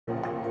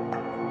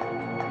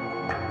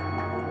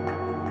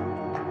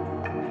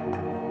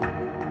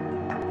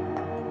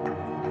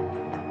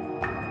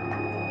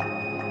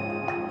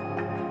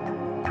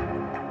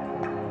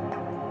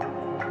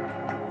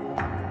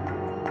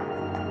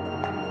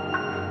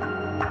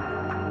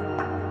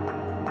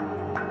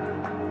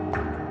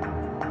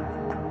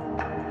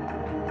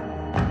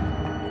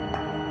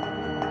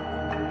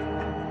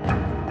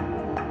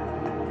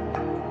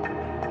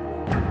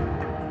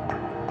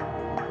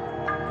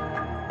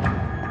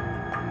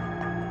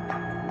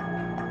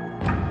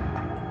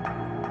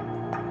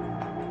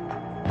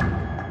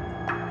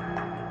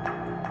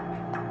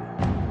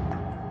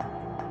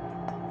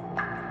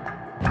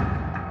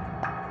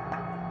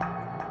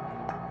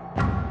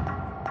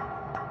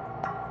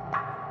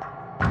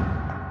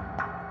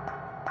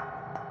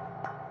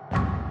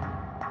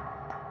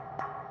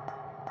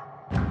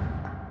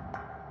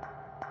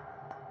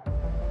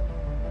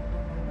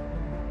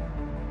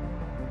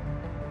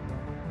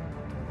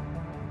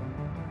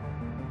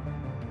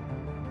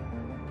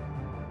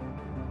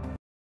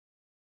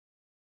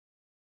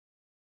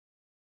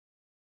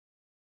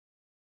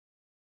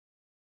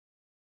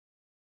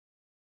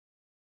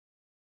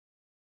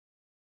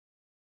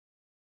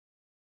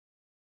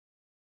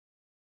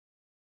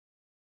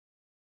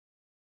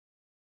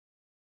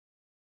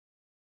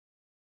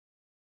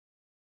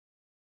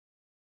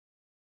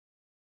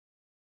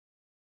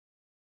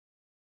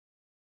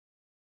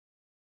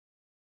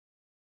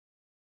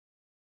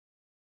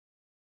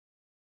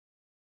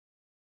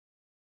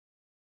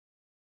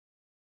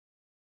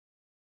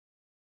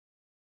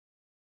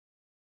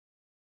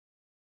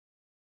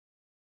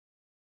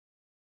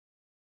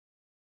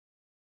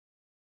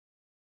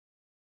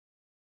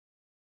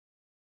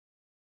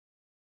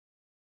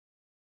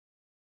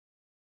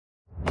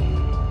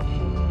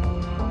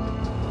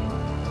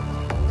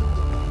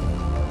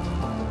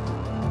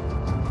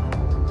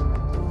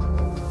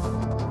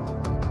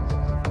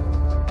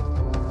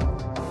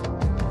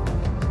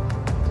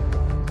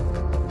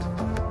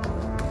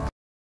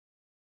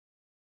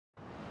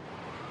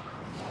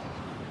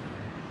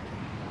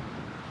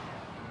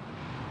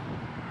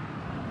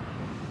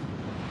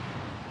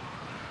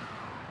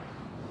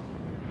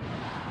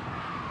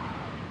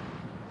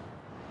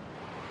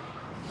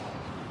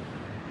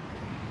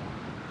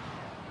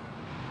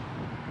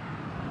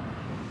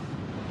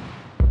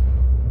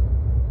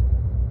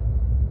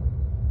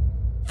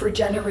For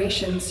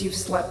generations you've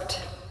slept.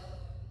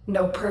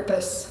 No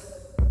purpose,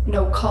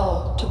 no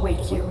call to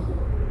wake you.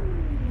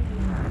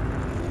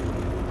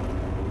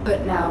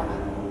 But now,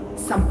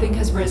 something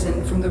has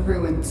risen from the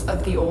ruins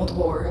of the old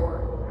war.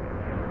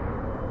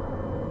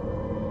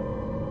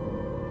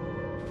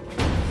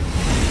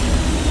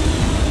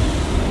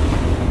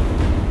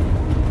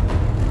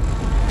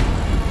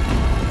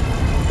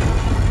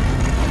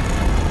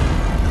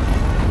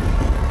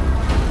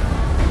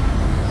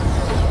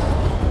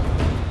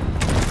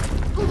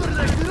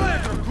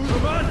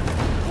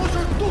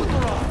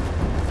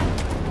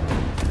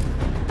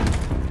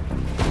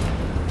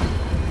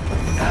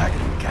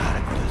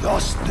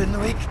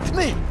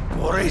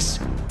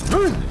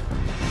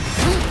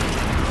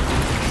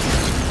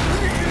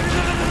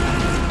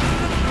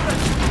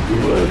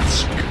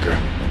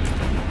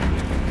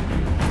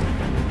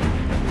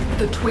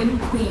 The Twin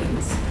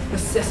Queens, the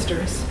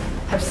Sisters,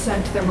 have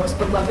sent their most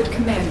beloved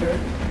commander,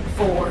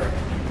 Vor,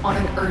 on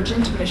an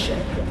urgent mission.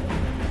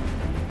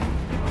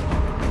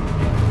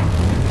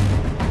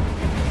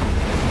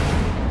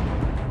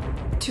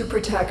 To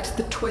protect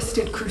the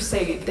twisted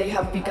crusade they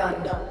have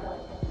begun.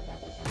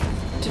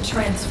 To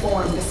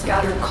transform the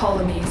scattered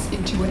colonies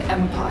into an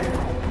empire.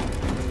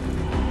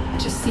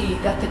 To see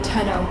that the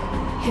Tenno,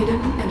 hidden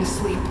and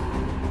asleep,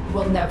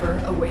 will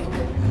never awake.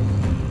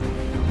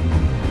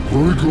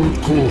 I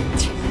got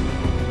caught.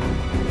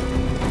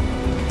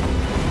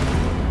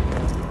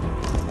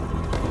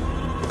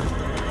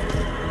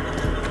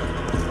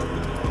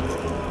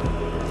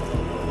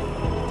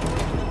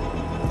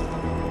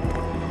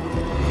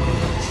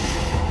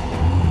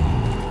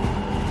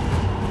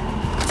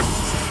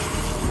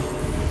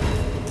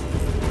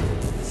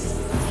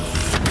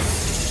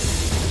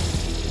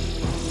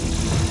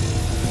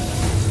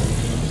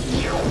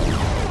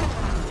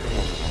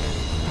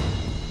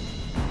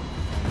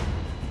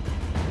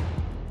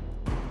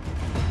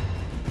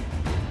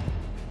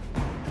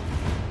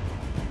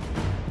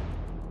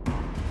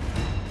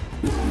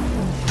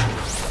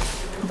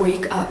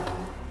 Wake up,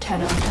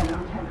 Tenno.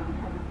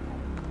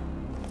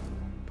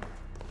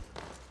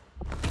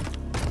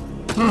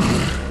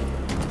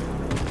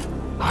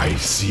 I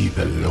see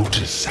the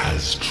Lotus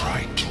has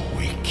tried to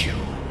wake you.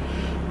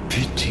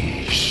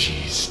 Pity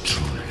she's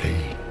too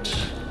late.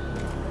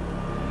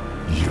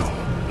 You're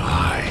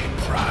my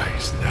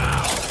prize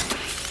now,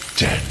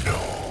 Tenno.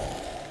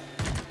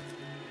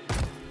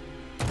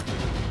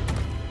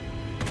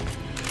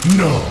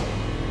 No.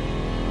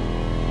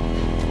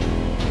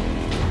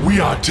 We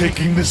are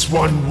taking this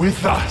one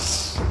with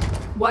us.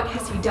 What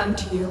has he done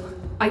to you?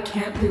 I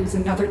can't lose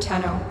another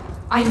Tenno.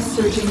 I am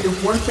surging your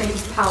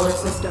Warframe's power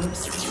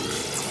systems.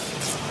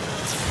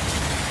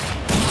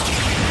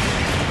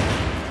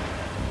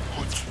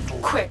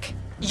 Quick,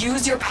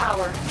 use your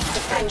power.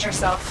 Defend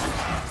yourself.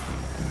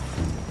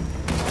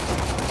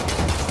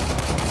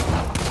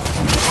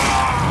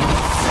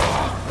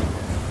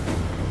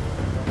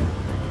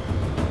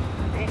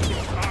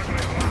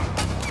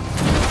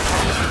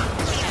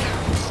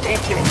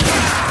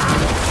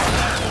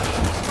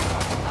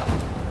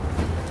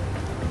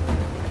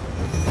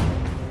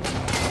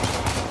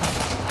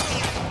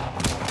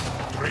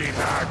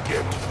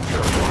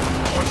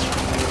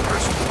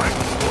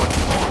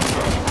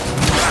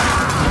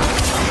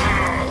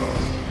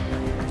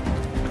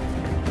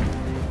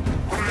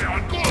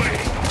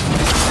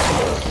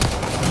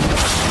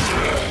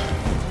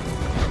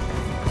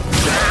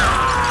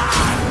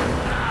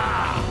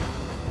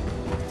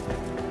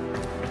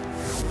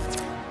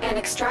 An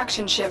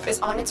extraction ship is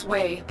on its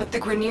way, but the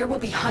Grineer will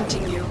be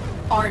hunting you.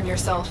 Arm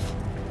yourself.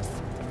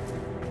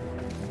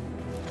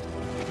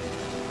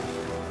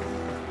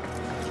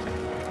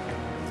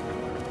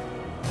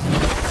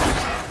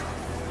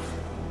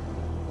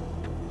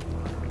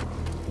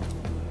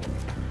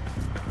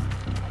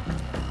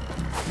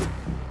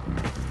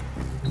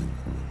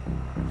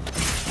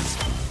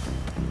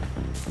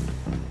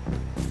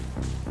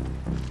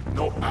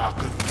 No, I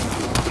could.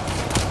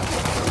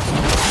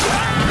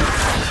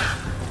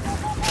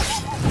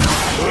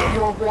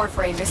 Your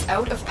warframe is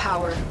out of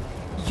power.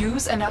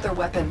 Use another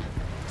weapon.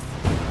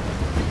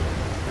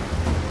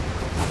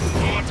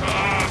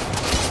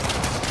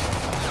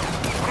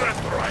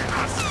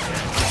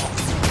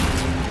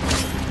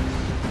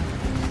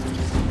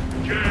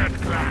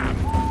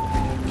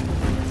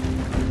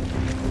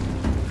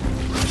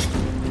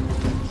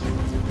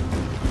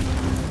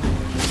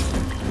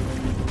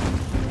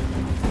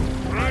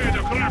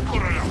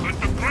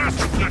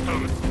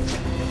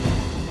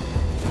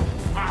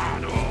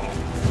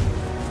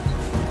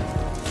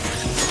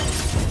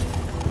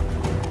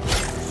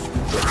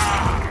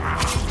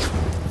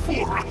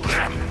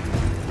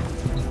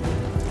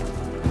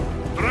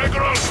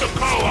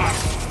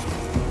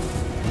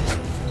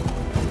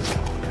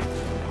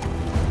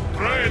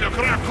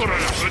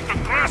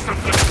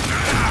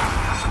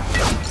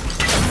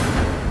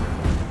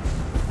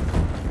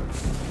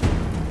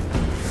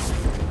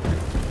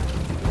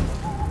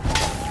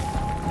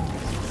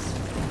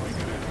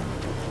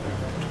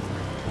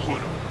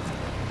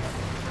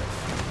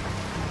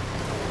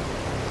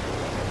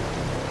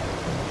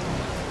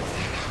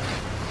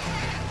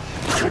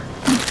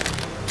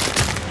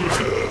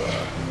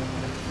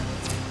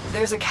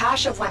 There's a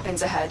cache of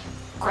weapons ahead.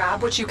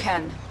 Grab what you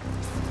can.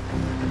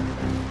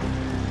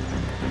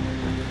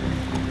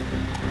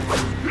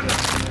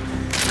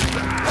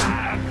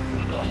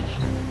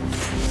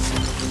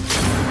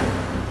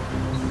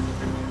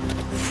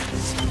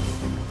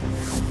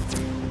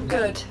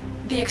 Good.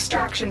 The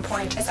extraction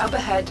point is up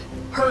ahead.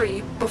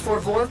 Hurry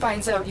before Vor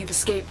finds out you've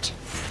escaped.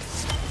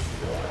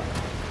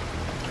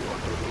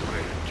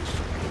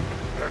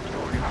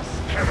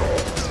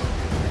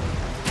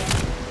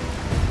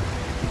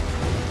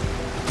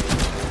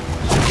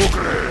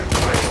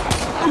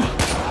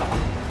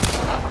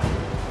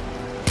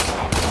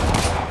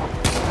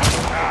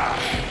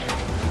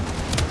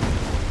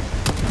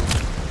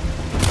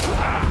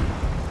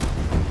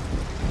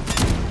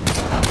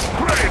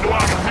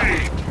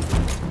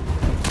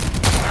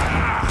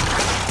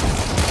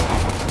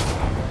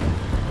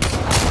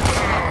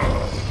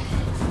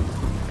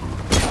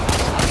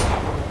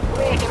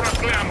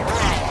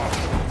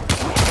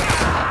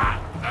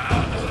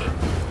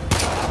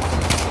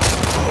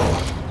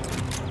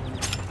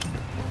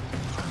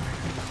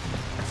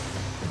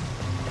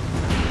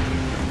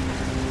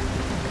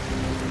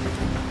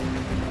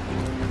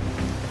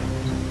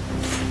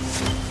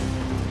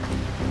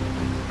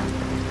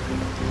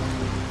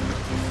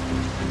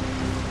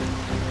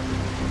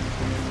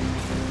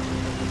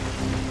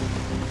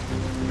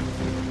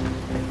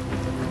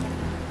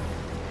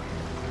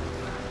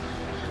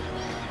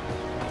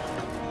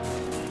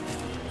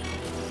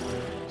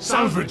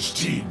 Salvage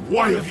team,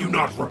 why have you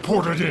not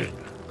reported in?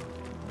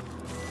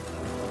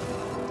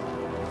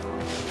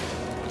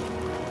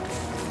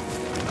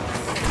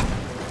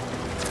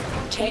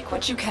 Take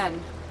what you can.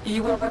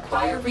 You will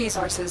require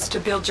resources to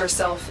build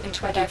yourself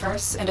into a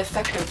diverse and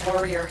effective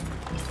warrior.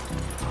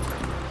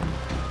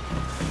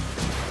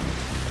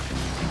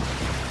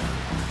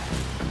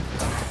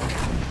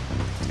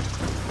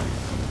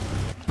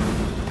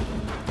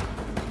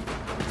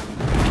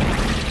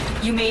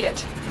 You made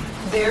it.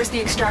 There's the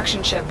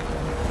extraction ship.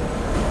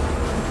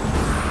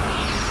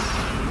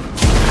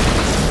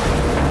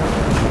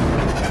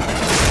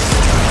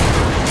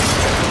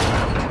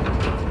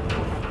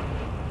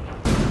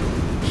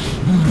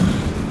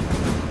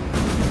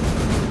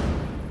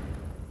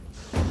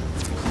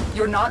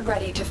 You're not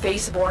ready to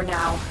face Vor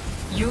now.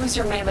 Use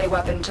your melee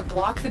weapon to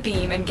block the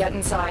beam and get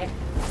inside.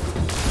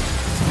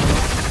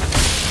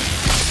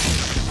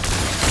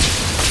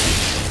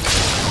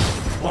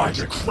 My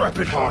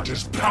decrepit heart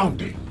is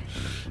pounding.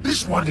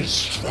 This one is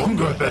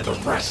stronger than the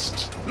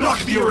rest. Lock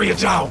the area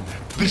down.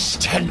 This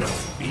Tenno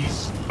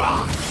is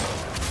mine.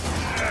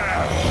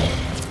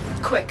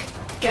 Quick,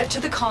 get to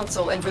the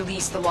console and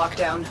release the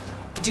lockdown.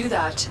 Do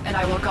that, and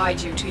I will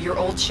guide you to your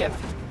old ship.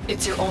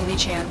 It's your only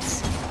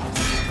chance.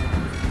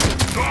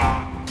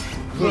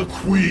 The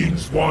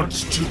Queens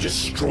wants to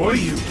destroy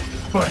you,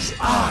 but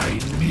I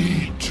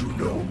need to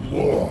know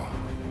more.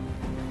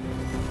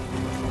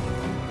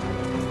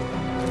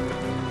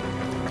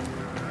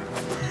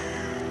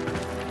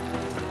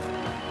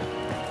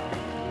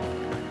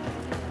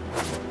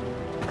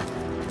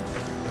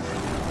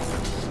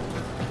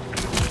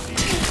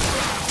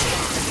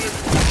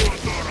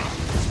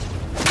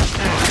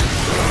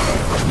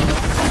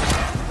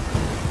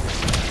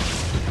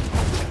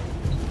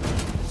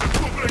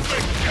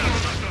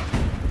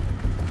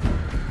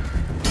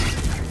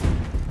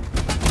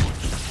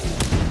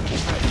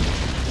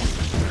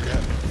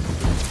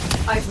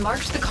 I've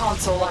marked the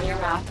console on your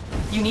map.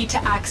 You need to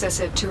access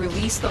it to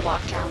release the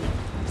lockdown.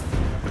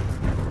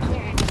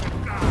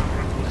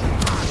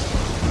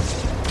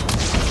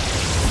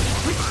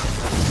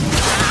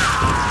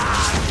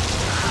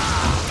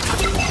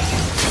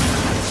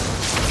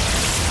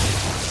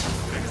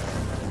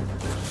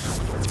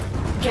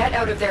 Get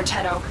out of there,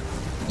 Tenno.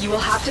 You will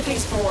have to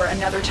face Vor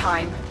another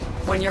time,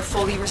 when you're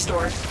fully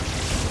restored.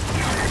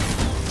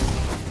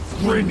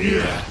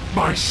 Grineer,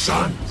 my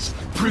sons,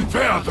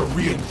 prepare the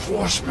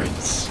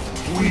reinforcements.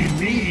 We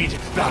need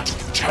that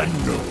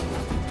Tenno.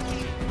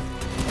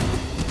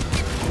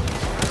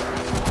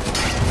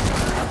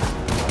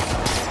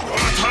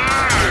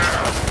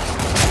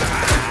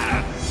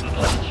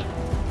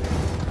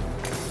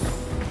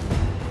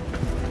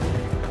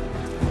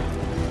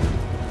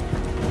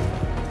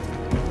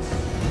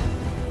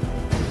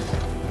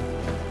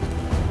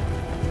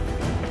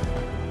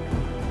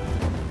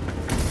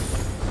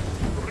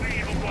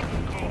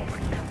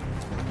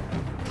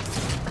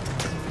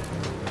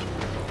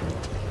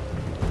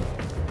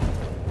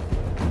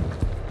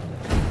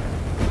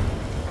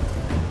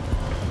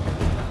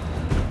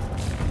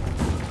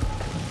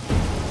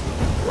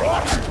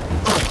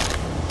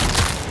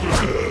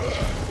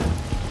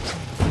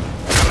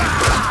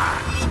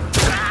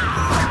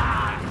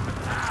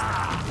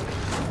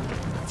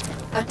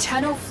 A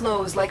Tenno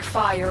flows like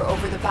fire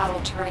over the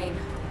battle terrain.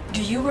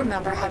 Do you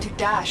remember how to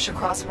dash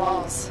across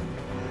walls?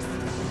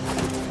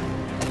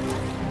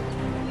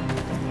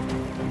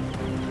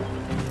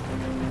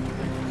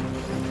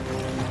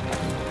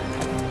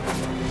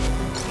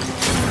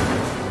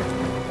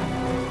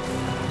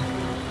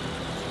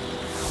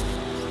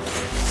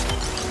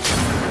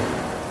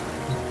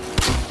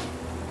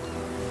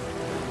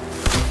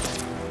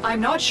 I'm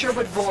not sure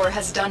what Vor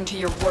has done to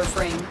your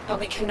warframe, but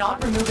we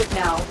cannot remove it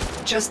now.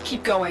 Just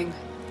keep going.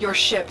 Your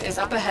ship is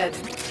up ahead.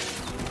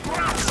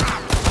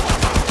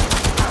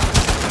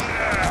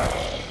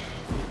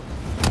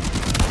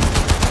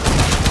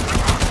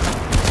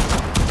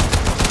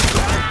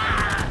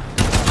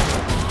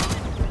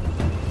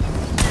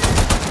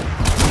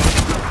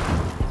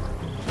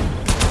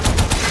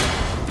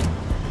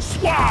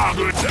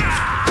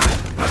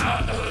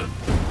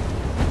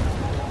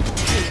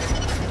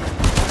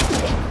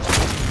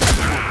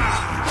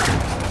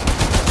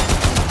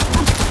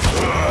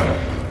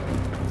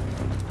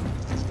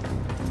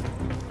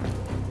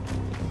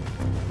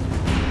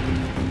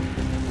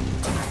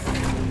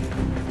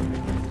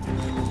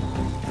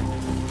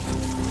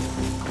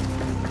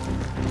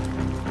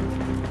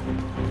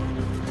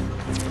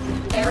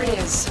 There it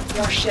is,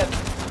 your ship.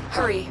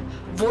 Hurry.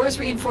 Vor's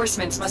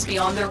reinforcements must be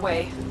on their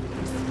way.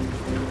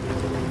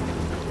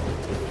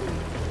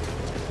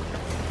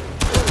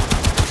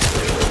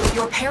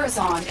 Your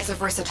Parazon is a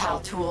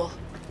versatile tool.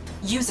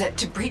 Use it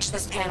to breach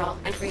this panel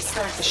and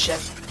restart the ship.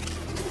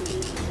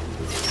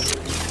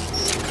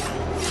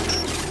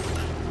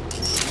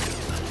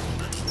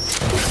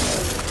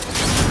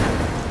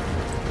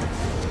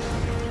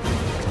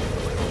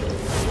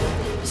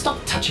 Stop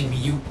touching me,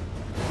 you...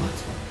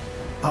 What?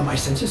 Are my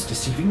senses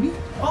deceiving me?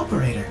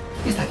 Operator,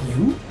 is that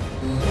you?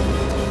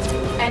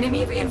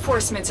 Enemy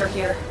reinforcements are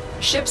here.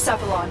 Ship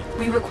Cephalon,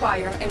 we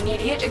require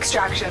immediate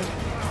extraction.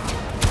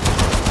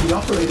 The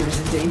operator is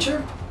in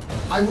danger?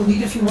 I will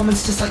need a few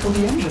moments to cycle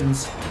the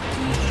engines.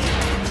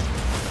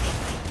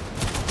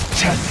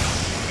 Tenno,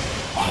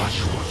 are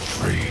you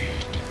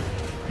afraid?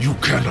 You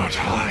cannot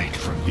hide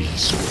from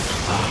these old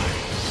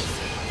eyes.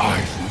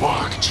 I've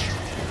marked you.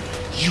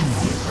 You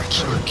will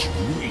return to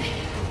me.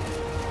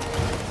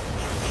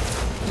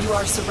 You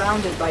are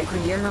surrounded by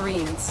Grineer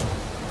Marines.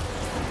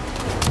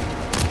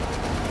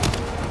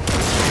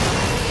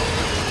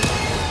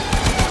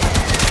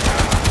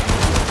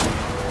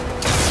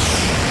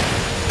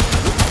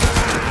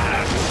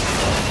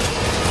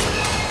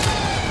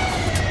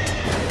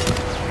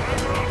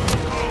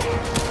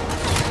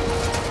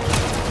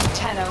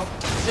 Tenno,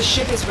 the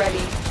ship is ready.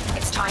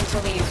 It's time to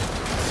leave.